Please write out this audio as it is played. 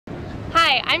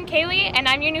Hi, I'm Cailley, and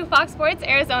I'm your new Fox Sports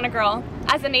Arizona girl.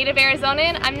 As a native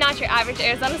Arizonan, I'm not your average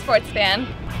Arizona sports fan.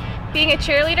 Being a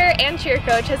cheerleader and cheer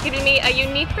coach has given me a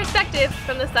unique perspective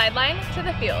from the sideline to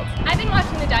the field. I've been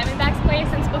watching the Diamondbacks play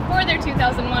since before their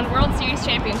 2001 World Series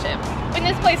championship, when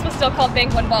this place was still called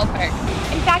Bank One Ballpark.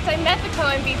 In fact, I met the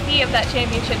co-MVP of that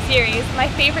championship series, my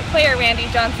favorite player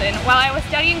Randy Johnson, while I was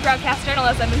studying broadcast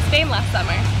journalism in Spain last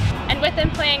summer. And with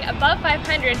them playing above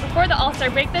 500 before the All-Star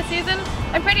break this season,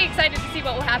 I'm pretty excited to see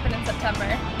what will happen in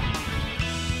September.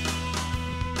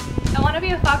 I want to be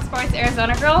a Fox Sports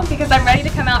Arizona girl because I'm ready to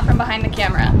come out from behind the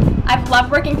camera. I've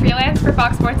loved working freelance for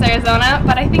Fox Sports Arizona,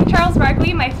 but I think Charles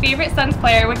Barkley, my favorite Suns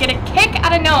player, would get a kick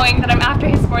out of knowing that I'm after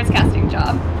his sportscasting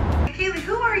job. Cailley,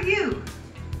 who are you?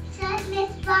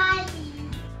 Miss Barkley.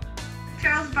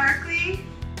 Charles Barkley?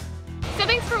 So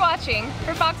thanks for watching.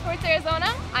 For Fox Sports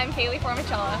Arizona, I'm Cailley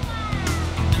Formichella.